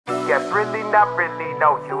Yes, really, not really,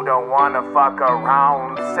 no, you don't wanna fuck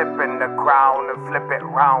around. Sipping the crown and flip it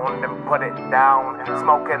round and put it down.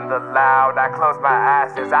 Smoking the loud, I close my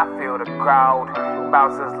eyes as I feel the crowd.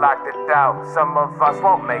 Bouncers locked it out, some of us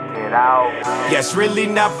won't make it out. Yes, really,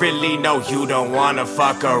 not really, no, you don't wanna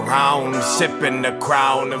fuck around. Sipping the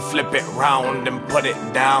crown and flip it round and put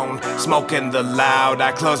it down. Smoking the loud,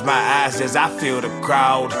 I close my eyes as I feel the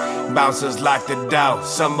crowd. Bouncers locked it out,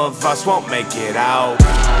 some of us won't make it out.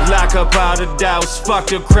 Lock up all the doubts, fuck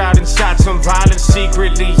the crowd and shot some violence.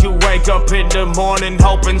 Secretly you wake up in the morning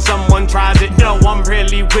hoping someone tries it. No, I'm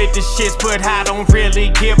really with the shits, but I don't really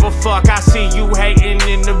give a fuck. I see you hating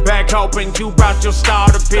in the back, hoping you brought your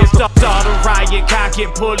starter pistol. Start a riot, cock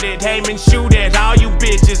it, pull it, aim and shoot at all you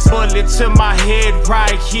bitches. Bullet to my head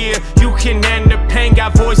right here, you can end the pain.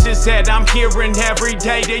 Got voices that I'm hearing every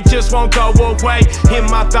day, they just won't go away. In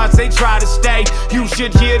my thoughts they try to stay, you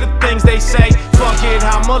should hear the things they say. Fuck it,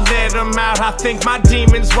 I'ma let them out, I think my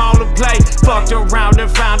demons wanna play. Fucked around and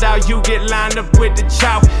found out you get lined up with the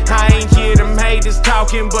chalk. I ain't hear them haters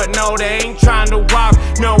talking, but no, they ain't trying to walk.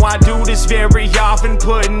 No, I do this very often,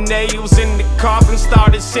 putting nails in the coffin.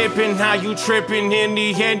 Started sipping, how you tripping, in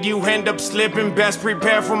the end you end up slipping. Best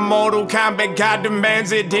prepare for Mortal Kombat, God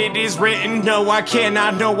demands it, it is written. No, I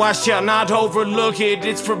cannot, no, I shall not overlook it,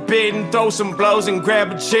 it's forbidden. Throw some blows and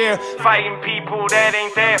grab a chair, fighting people that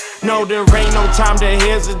ain't there. No, there ain't no time to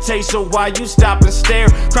hesitate, so why you stop and stare?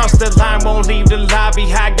 Cross the line, won't leave the lobby,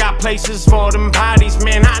 I got places for them bodies.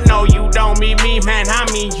 Man, I know you don't mean me, man, I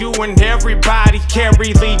mean you and everybody.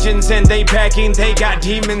 Carry legions and they packing, they got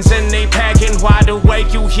demons and they packing. Wide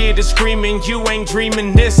awake, you hear the screaming, you ain't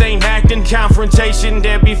dreaming, this ain't acting. Confrontation,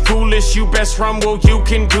 that be foolish, you best run, well you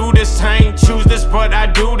can do this. I ain't choose this, but I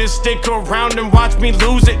do this. Stick around and watch me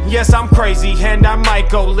lose it. Yes, I'm crazy and I might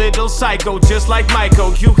go little psycho, just like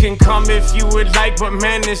Michael. You can come if you would like, but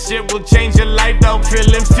man, this shit will change your life though.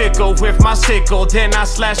 Feeling fickle with my sickle, then I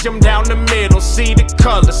slash them down the middle. See the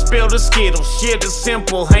color, spill the skittles. Shit is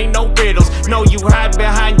simple, ain't no riddles. No, you hide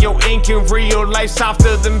behind your ink in real life,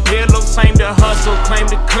 softer than pillows. Claim to hustle, claim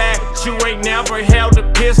to clap, but you ain't never held a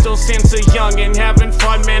pistol since a young and having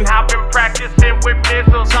fun, man. I've been practicing with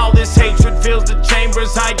missiles. All this hatred fills the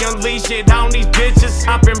chambers, I unleash it on these bitches.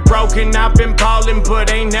 I've been broken, I've been ballin',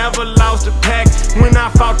 but ain't never lost a pack. When I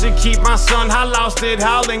fought to keep my son, I lost it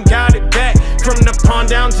all and got it back. From the pond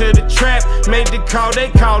down to the trap, made the call, they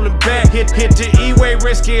callin' back. Hit the E-way,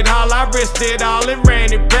 risk it all, I risked it all and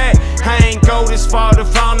ran it back. I ain't go this far to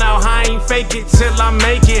fall now, I ain't fake it till I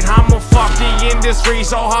make it. I'ma fuck the industry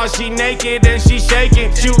so hard she naked and she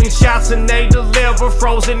shaking. Shooting shots and they deliver,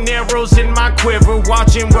 frozen arrows in my quiver.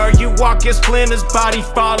 Watching where you walk, your splinters, body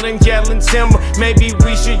falling, yelling timber. Maybe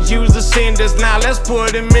we should use the cinders, now let's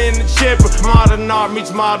put them in the chipper. Modern art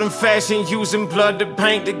meets modern fashion, using blood to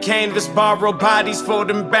paint the canvas. Borrow bodies for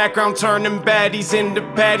them background, turning baddies into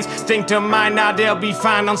baddies. Think to mind now they'll be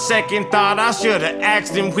fine. On second thought, I should've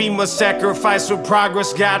asked them. We must sacrifice for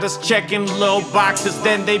progress, got us checking little boxes.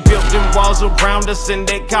 Then they built them walls around us and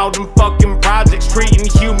they called them fucking projects. Treating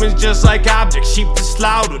humans just like objects, sheep to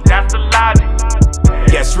slaughter, that's the logic.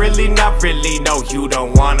 Yes, really, not really, no, you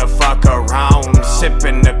don't wanna fuck around.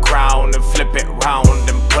 Sipping the crown and flip it round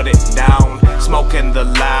and put it down. Smoking the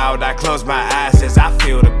loud, I close my eyes as I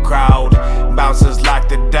feel the crowd. Bouncers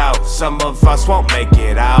locked it out, some of us won't make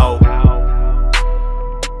it out.